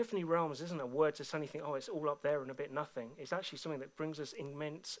 That the heavenly realms isn't a word to suddenly think, it's all up there and a bit nothing. It's actually something that brings us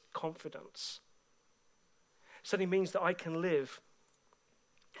immense confidence. It suddenly means that I can live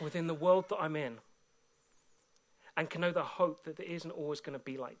within the world that I'm in and can know the hope that it isn't always going to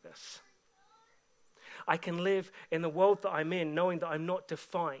be like this. I can live in the world that I'm in knowing that I'm not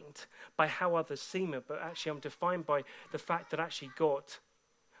defined by how others see me, but actually I'm defined by the fact that actually God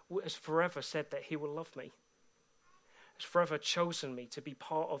has forever said that he will love me. Has forever chosen me to be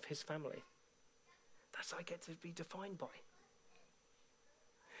part of his family. That's what I get to be defined by.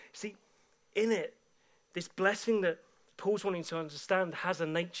 See, in it, this blessing that Paul's wanting to understand has a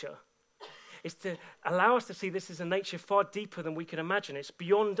nature. It's to allow us to see this is a nature far deeper than we can imagine. It's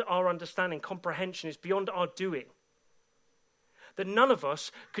beyond our understanding, comprehension. It's beyond our doing. That none of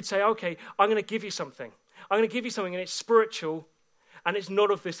us could say, okay, I'm going to give you something. I'm going to give you something and it's spiritual and it's not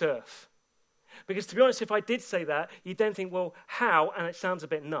of this earth. Because to be honest, if I did say that, you'd then think, well, how? And it sounds a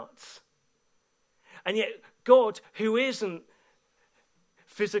bit nuts. And yet God, who isn't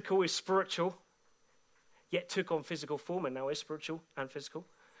physical, is spiritual, yet took on physical form and now is spiritual and physical.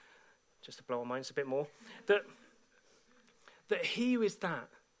 Just to blow our minds a bit more, that he is that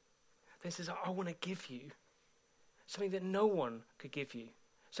says, I want to give you something that no one could give you,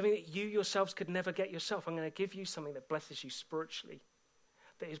 something that you yourselves could never get yourself. I'm going to give you something that blesses you spiritually,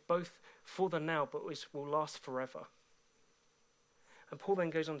 that is both for the now, but will last forever. And Paul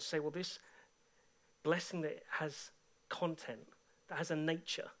then goes on to say, well, this blessing that has content, that has a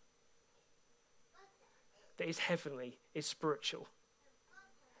nature, that is heavenly, is spiritual,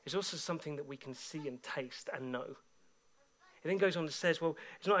 is also something that we can see and taste and know. It then goes on to say, well,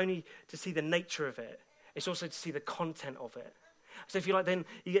 it's not only to see the nature of it, it's also to see the content of it. So if you like, then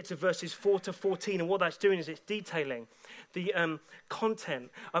you get to verses 4 to 14, and what that's doing is it's detailing the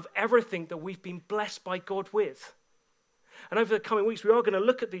content of everything that we've been blessed by God with. And over the coming weeks, we are going to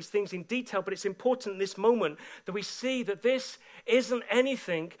look at these things in detail, but it's important in this moment that we see that this isn't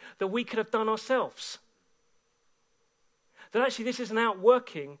anything that we could have done ourselves. That actually this is an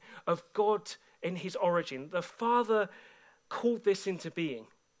outworking of God in his origin. The Father called this into being.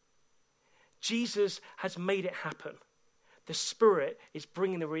 Jesus has made it happen. The Spirit is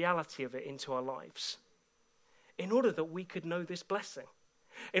bringing the reality of it into our lives in order that we could know this blessing,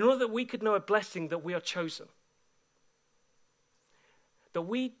 in order that we could know a blessing that we are chosen, that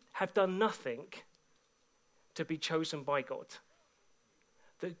we have done nothing to be chosen by God,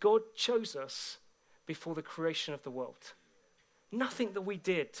 that God chose us before the creation of the world. Nothing that we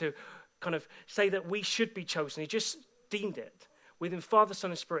did to kind of say that we should be chosen. He just deemed it. Within Father,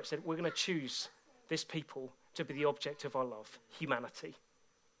 Son, and Spirit said, we're going to choose this people to be the object of our love, humanity.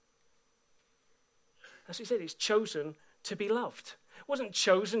 As he said, it's chosen to be loved. It wasn't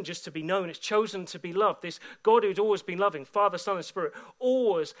chosen just to be known. It's chosen to be loved. This God who'd always been loving, Father, Son, and Spirit,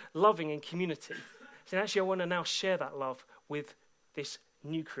 always loving in community. So actually, I want to now share that love with this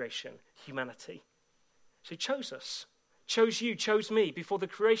new creation, humanity. So he chose us. Chose you, chose me before the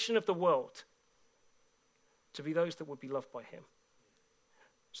creation of the world to be those that would be loved by him.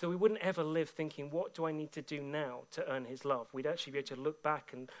 So we wouldn't ever live thinking, what do I need to do now to earn his love? We'd actually be able to look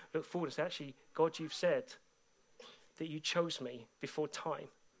back and look forward and say, actually, God, you've said that you chose me before time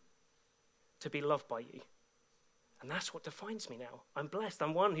to be loved by you. And that's what defines me now. I'm blessed.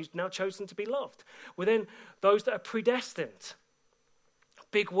 I'm one who's now chosen to be loved. We're then those that are predestined.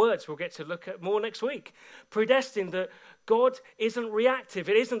 Big words we'll get to look at more next week. Predestined, that God isn't reactive.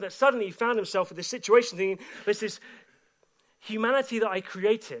 It isn't that suddenly he found himself in this situation thinking, there's this humanity that I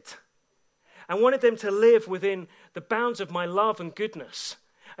created and wanted them to live within the bounds of my love and goodness.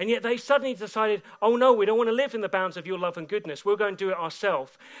 And yet they suddenly decided, oh no, we don't want to live in the bounds of your love and goodness. We'll go and do it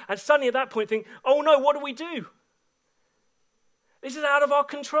ourselves. And suddenly at that point think, oh no, what do? This is out of our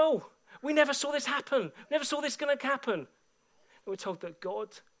control. We never saw this happen. We never saw this going to happen. We're told that God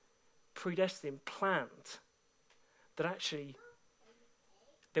predestined, planned, that actually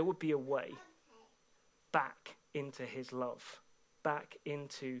there would be a way back into his love, back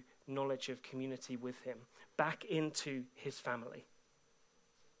into knowledge of community with him, back into his family.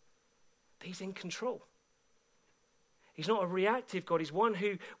 He's in control. He's not a reactive God. He's one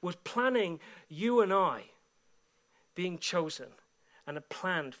who was planning you and I being chosen and had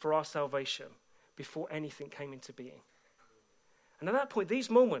planned for our salvation before anything came into being. And at that point,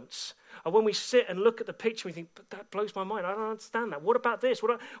 these moments are when we sit and look at the picture and we think, but that blows my mind. I don't understand that. What about this?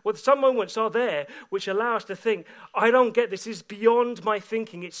 Well, some moments are there which allow us to think, I don't get this. This is beyond my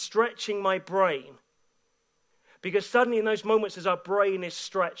thinking. It's stretching my brain. Because suddenly in those moments as our brain is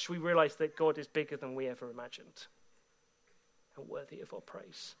stretched, we realize that God is bigger than we ever imagined and worthy of our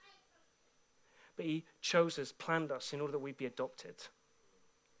praise. But he chose us, planned us in order that we'd be adopted.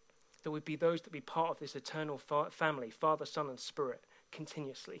 That we'd be those that be part of this eternal family, Father, Son, and Spirit,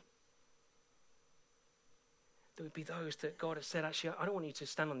 continuously. That we'd be those that God has said, actually, I don't want you to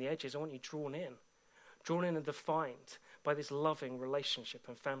stand on the edges. I want you drawn in and defined by this loving relationship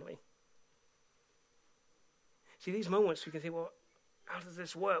and family. See, these moments we can think, well, how does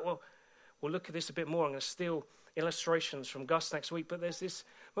this work? Well, we'll look at this a bit more. I'm going to steal illustrations from Gus next week, but there's this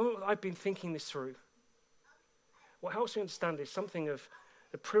moment I've been thinking this through. What helps me understand is something of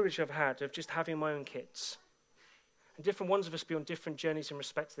the privilege I've had of just having my own kids. And different ones of us be on different journeys in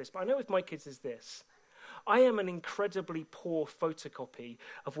respect to this. But I know with my kids is this. I am an incredibly poor photocopy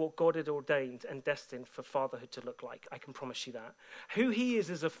of what God had ordained and destined for fatherhood to look like. I can promise you that. Who he is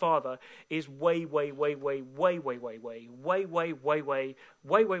as a father is way better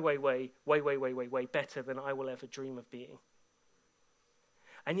than I will ever dream of being.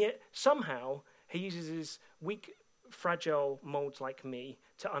 And yet, somehow, he uses his weak, fragile molds like me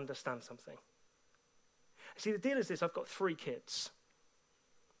to understand something. See, the deal is this. I've got 3 kids.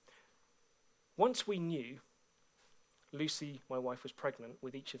 Once we knew Lucy, my wife, was pregnant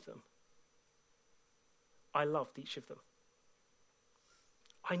with each of them, I loved each of them.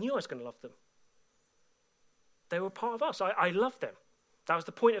 I knew I was going to love them. They were part of us. I loved them. That was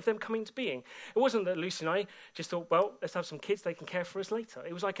the point of them coming to being. It wasn't that Lucy and I just thought, well, let's have some kids, they can care for us later.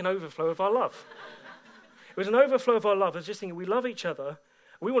 It was like an overflow of our love. It was an overflow of our love. I was just thinking, we love each other.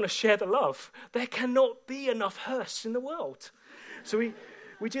 We want to share the love. There cannot be enough hearse in the world. So we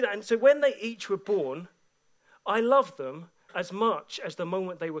do that. And so when they each were born, I loved them as much as the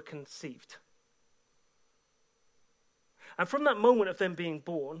moment they were conceived. And from that moment of them being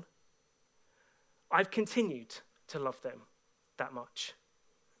born, I've continued to love them that much.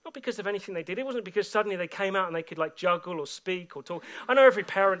 Not because of anything they did. It wasn't because suddenly they came out and they could juggle or speak or talk. I know every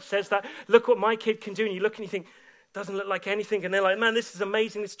parent says that. Look what my kid can do. And you look and you think, doesn't look like anything. And they're like, man, this is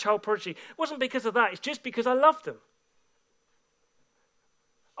amazing, this child prodigy. It wasn't because of that. It's just because I loved them.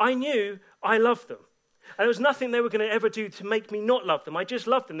 I knew I loved them. And there was nothing they were going to ever do to make me not love them. I just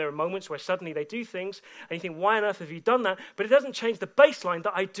loved them. There are moments where suddenly they do things and you think, why on earth have you done that? But it doesn't change the baseline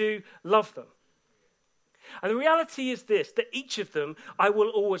that I do love them. And the reality is this, that each of them I will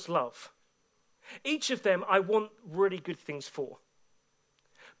always love. Each of them I want really good things for.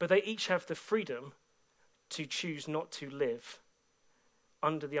 But they each have the freedom to choose not to live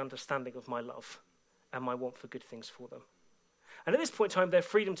under the understanding of my love and my want for good things for them. And at this point in time, their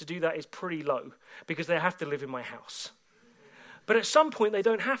freedom to do that is pretty low because they have to live in my house. But at some point, they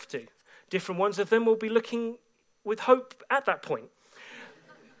don't have to. Different ones of them will be looking with hope at that point.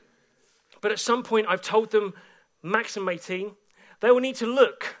 But at some point, I've told them, maximum 18, they will need to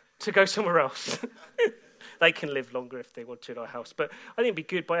look to go somewhere else. They can live longer if they want to in our house. But I think it'd be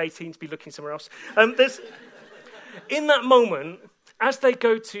good by 18 to be looking somewhere else. In that moment, as they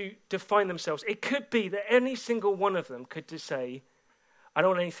go to define themselves, it could be that any single one of them could just say, I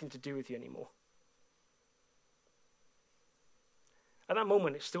don't want anything to do with you anymore. At that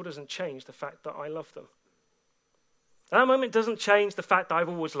moment, it still doesn't change the fact that I love them. At that moment, it doesn't change the fact that I've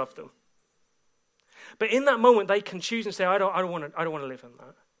always loved them. But in that moment, they can choose and say, I don't want to live in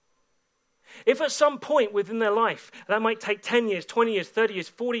that. If at some point within their life, that might take 10 years, 20 years, 30 years,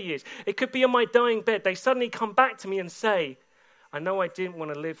 40 years, it could be on my dying bed, they suddenly come back to me and say, I know I didn't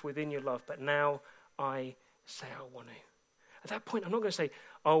want to live within your love, but now I say I want to. At that point, I'm not going to say,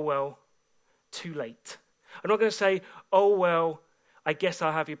 oh, well, too late. I'm not going to say, oh, well, I guess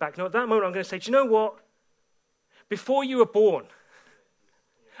I'll have you back. No, at that moment, I'm going to say, do you know what? Before you were born,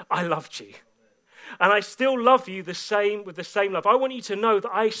 I loved you. And I still love you the same with the same love. I want you to know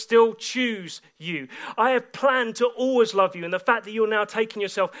that I still choose you. I have planned to always love you. And the fact that you're now taking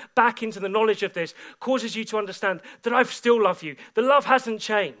yourself back into the knowledge of this causes you to understand that I still love you. The love hasn't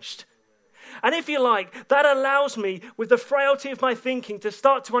changed. And if you like, that allows me, with the frailty of my thinking, to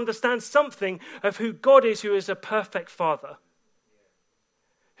start to understand something of who God is, who is a perfect Father,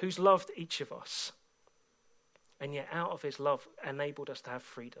 who's loved each of us. And yet out of his love enabled us to have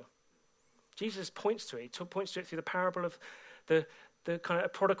freedom. Jesus points to it. He points to it through the parable of the kind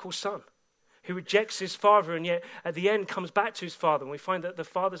of prodigal son who rejects his father and yet at the end comes back to his father. And we find that the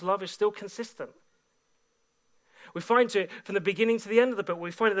father's love is still consistent. We find it from the beginning to the end of the book. We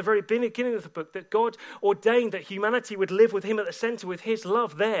find at the very beginning of the book that God ordained that humanity would live with him at the center with his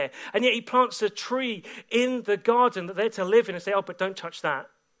love there. And yet he plants a tree in the garden that they're to live in and say, oh, but don't touch that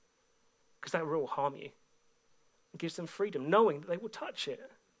because that will harm you. It gives them freedom, knowing that they will touch it.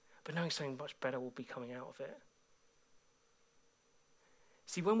 But knowing something much better will be coming out of it.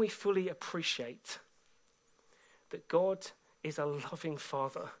 See, when we fully appreciate that God is a loving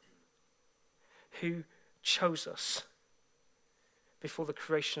Father who chose us before the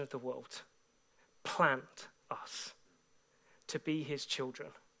creation of the world, planned us to be his children,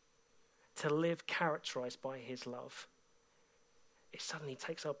 to live characterized by his love, it suddenly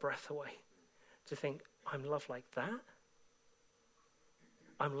takes our breath away to think, I'm loved like that?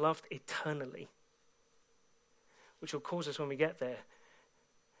 I'm loved eternally. which will cause us when we get there,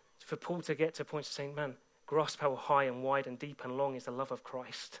 for Paul to get to points of saying, man, grasp how high and wide and deep and long is the love of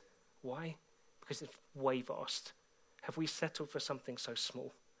Christ. Why? Because it's way vast. Have we settled for something so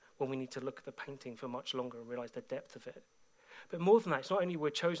small when we need to look at the painting for much longer and realize the depth of it? But more than that, it's not only we're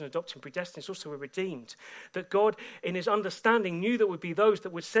chosen, adopted, predestined, it's also we're redeemed. That God, in his understanding, knew that would be those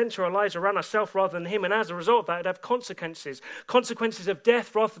that would center our lives around ourselves rather than him. And as a result of that, it'd have consequences of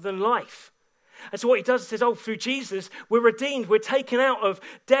death rather than life. And so what he does is says, through Jesus, we're redeemed. We're taken out of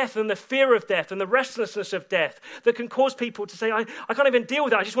death and the fear of death and the restlessness of death that can cause people to say, I can't even deal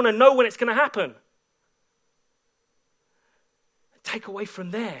with that. I just want to know when it's going to happen. Take away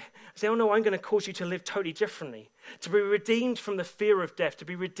from there. Say, oh no, I'm going to cause you to live totally differently. To be redeemed from the fear of death. To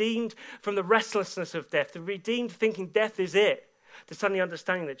be redeemed from the restlessness of death. To be redeemed thinking death is it. To suddenly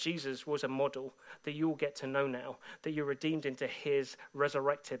understanding that Jesus was a model that you will get to know now. That you're redeemed into his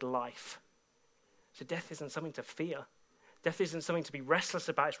resurrected life. So death isn't something to fear. Death isn't something to be restless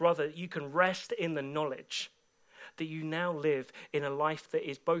about. It's rather that you can rest in the knowledge that you now live in a life that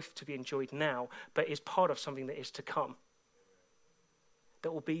is both to be enjoyed now, but is part of something that is to come.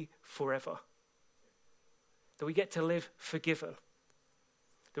 That will be forever. That we get to live forgiven.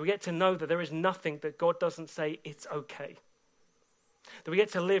 That we get to know that there is nothing that God doesn't say it's okay. That we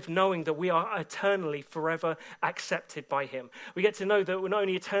get to live knowing that we are eternally, forever accepted by him. We get to know that we're not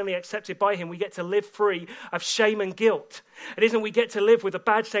only eternally accepted by him, we get to live free of shame and guilt. It isn't we get to live with a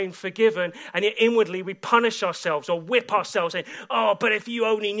badge saying forgiven, and yet inwardly we punish ourselves or whip ourselves saying, oh, but if you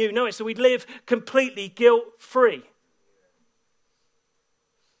only knew. No, it's so we live completely guilt-free.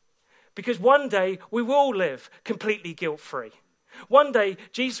 Because one day we will live completely guilt-free. One day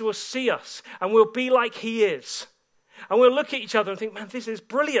Jesus will see us and we'll be like he is. And we'll look at each other and think, man, this is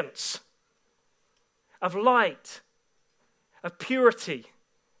brilliance of light, of purity.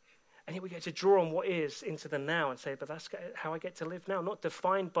 And yet we get to draw on what is into the now and say, but that's how I get to live now. Not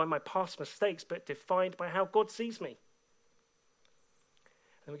defined by my past mistakes, but defined by how God sees me.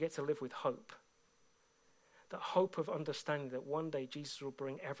 And we get to live with hope. That hope of understanding that one day Jesus will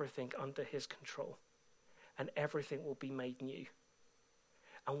bring everything under his control. And everything will be made new.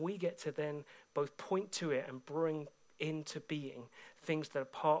 And we get to then both point to it and bring into being things that are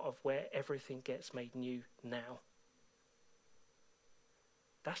part of where everything gets made new now.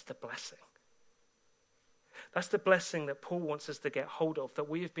 That's the blessing. That's the blessing that Paul wants us to get hold of, that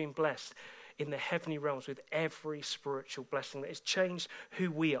we have been blessed in the heavenly realms with every spiritual blessing that has changed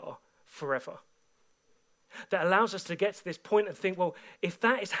who we are forever. That allows us to get to this point and think, well, if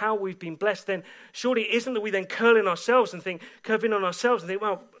that is how we've been blessed, then surely it isn't that we then curve in on ourselves and think,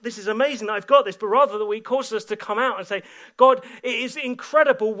 well, this is amazing that I've got this, but rather that it causes us to come out and say, God, it is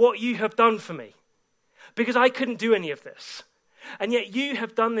incredible what you have done for me, because I couldn't do any of this. And yet you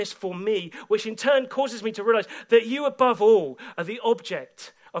have done this for me, which in turn causes me to realize that you above all are the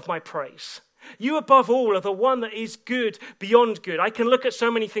object of my praise. You above all are the one that is good beyond good. I can look at so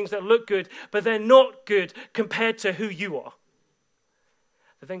many things that look good, but they're not good compared to who you are.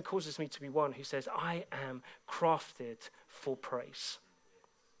 That then causes me to be one who says, I am crafted for praise.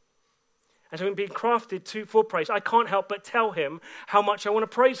 And so in being crafted for praise, I can't help but tell him how much I want to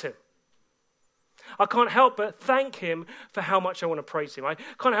praise him. I can't help but thank him for how much I want to praise him. I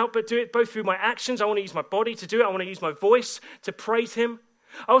can't help but do it both through my actions. I want to use my body to do it. I want to use my voice to praise him.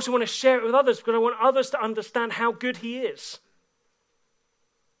 I also want to share it with others because I want others to understand how good he is.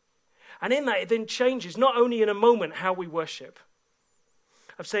 And in that, it then changes, not only in a moment, how we worship.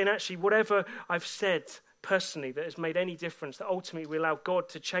 I'm saying actually, whatever I've said personally that has made any difference, that ultimately we allow God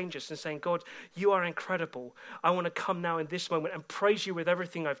to change us and saying, God, you are incredible. I want to come now in this moment and praise you with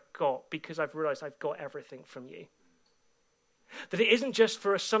everything I've got because I've realized I've got everything from you. That it isn't just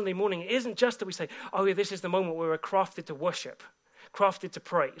for a Sunday morning. It isn't just that we say, oh yeah, this is the moment where we're crafted to worship, crafted to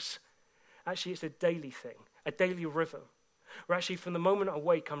praise. Actually, it's a daily thing, a daily rhythm. Where actually from the moment I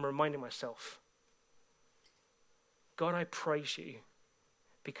wake, I'm reminding myself, God, I praise you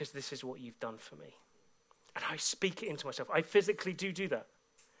because this is what you've done for me. And I speak it into myself. I physically do that.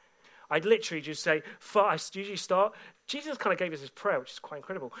 I'd literally just say, I usually start, Jesus kind of gave us this prayer, which is quite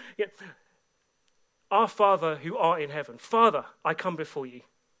incredible. Yeah. Our Father who art in heaven, Father, I come before you.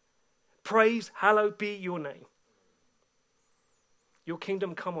 Praise, hallowed be your name. Your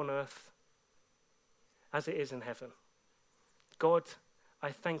kingdom come on earth as it is in heaven. God,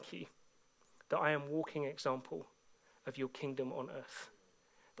 I thank you that I am walking example of your kingdom on earth.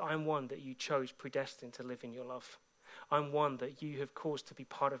 That I'm one that you chose predestined to live in your love. I'm one that you have caused to be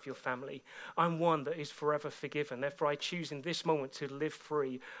part of your family. I'm one that is forever forgiven. Therefore, I choose in this moment to live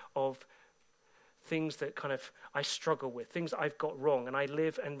free of things that kind of I struggle with, things that I've got wrong, and I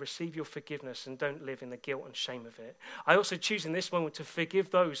live and receive your forgiveness and don't live in the guilt and shame of it. I also choose in this moment to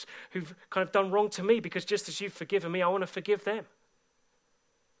forgive those who've kind of done wrong to me, because just as you've forgiven me, I want to forgive them.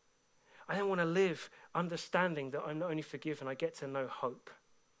 I don't want to live understanding that I'm not only forgiven, I get to know hope.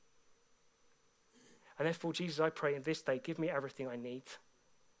 And therefore, Jesus, I pray in this day, give me everything I need.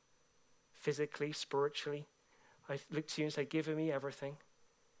 Physically, spiritually. I look to you and say, give me everything.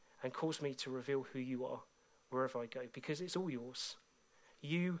 And cause me to reveal who you are wherever I go. Because it's all yours.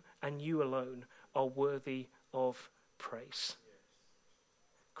 You and you alone are worthy of praise.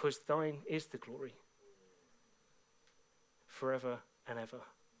 Because thine is the glory. Forever and ever.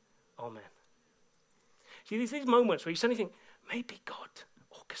 Amen. See, these moments where you suddenly think, maybe God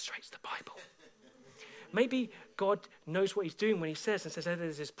orchestrates the Bible. Maybe God knows what he's doing when he says, oh,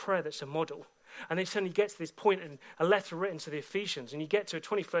 there's this prayer that's a model. And then suddenly you get to this point in a letter written to the Ephesians, and you get to a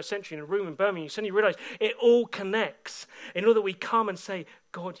 21st century in a room in Birmingham, you suddenly realize it all connects. In order that we come and say,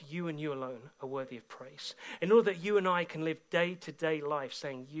 God, you and you alone are worthy of praise. In order that you and I can live day-to-day life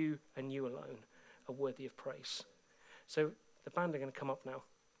saying you and you alone are worthy of praise. So the band are going to come up now.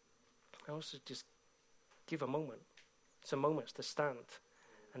 I also just give a moment, some moments to stand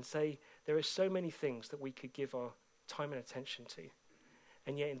and say, there are so many things that we could give our time and attention to.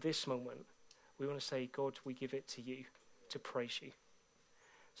 And yet in this moment, we want to say, God, we give it to you to praise you.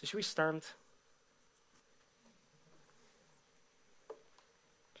 So should we stand?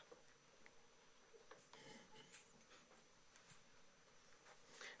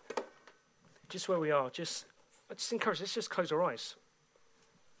 Just where we are, I just encourage, let's just close our eyes.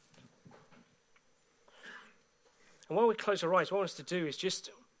 And while we close our eyes, what I want us to do is just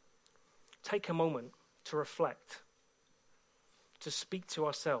take a moment to reflect, to speak to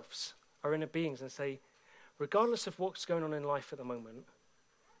ourselves, our inner beings, and say, regardless of what's going on in life at the moment,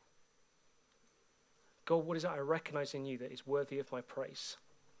 God, what is it I recognize in you that is worthy of my praise?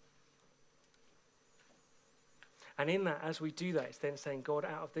 And in that, as we do that, it's then saying, God,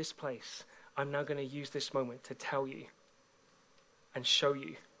 out of this place, I'm now going to use this moment to tell you and show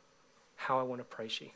you how I want to praise you.